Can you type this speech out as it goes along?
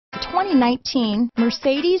2019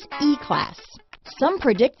 Mercedes E-Class. Some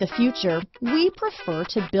predict the future. We prefer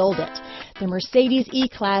to build it. The Mercedes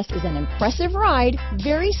E-Class is an impressive ride,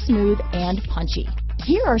 very smooth and punchy.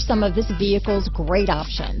 Here are some of this vehicle's great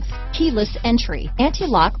options: keyless entry,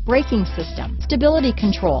 anti-lock braking system, stability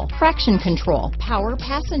control, traction control, power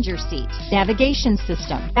passenger seat, navigation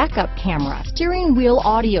system, backup camera, steering wheel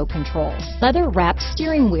audio controls, leather-wrapped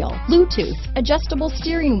steering wheel, Bluetooth, adjustable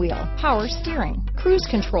steering wheel, power steering, cruise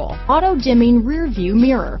control, auto-dimming rear view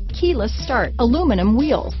mirror, keyless start, aluminum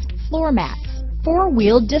wheels, floor mats,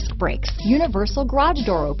 four-wheel disc brakes, universal garage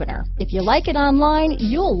door opener. If you like it online,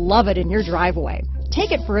 you'll love it in your driveway.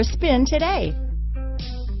 Take it for a spin today.